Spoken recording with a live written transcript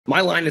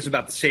My line is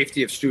about the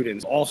safety of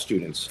students, all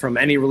students from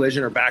any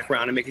religion or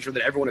background, and making sure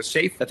that everyone is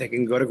safe, that they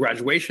can go to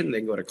graduation, they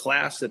can go to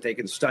class, that they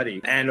can study,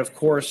 and of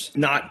course,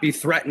 not be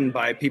threatened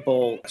by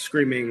people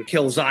screaming,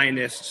 kill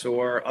Zionists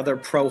or other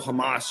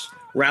pro-Hamas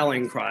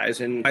rallying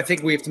cries. And I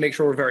think we have to make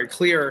sure we're very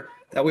clear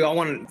that we all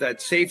want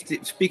that safety.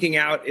 Speaking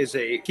out is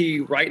a key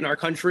right in our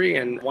country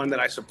and one that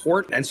I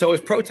support. And so is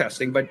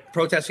protesting, but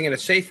protesting in a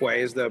safe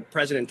way, as the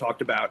president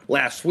talked about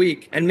last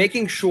week, and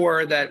making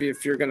sure that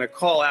if you're going to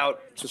call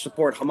out to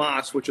support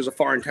Hamas, which is a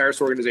foreign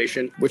terrorist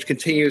organization, which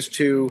continues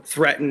to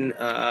threaten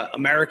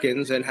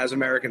Americans and has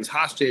Americans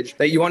hostage,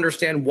 that you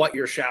understand what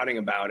you're shouting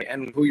about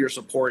and who you're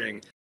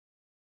supporting.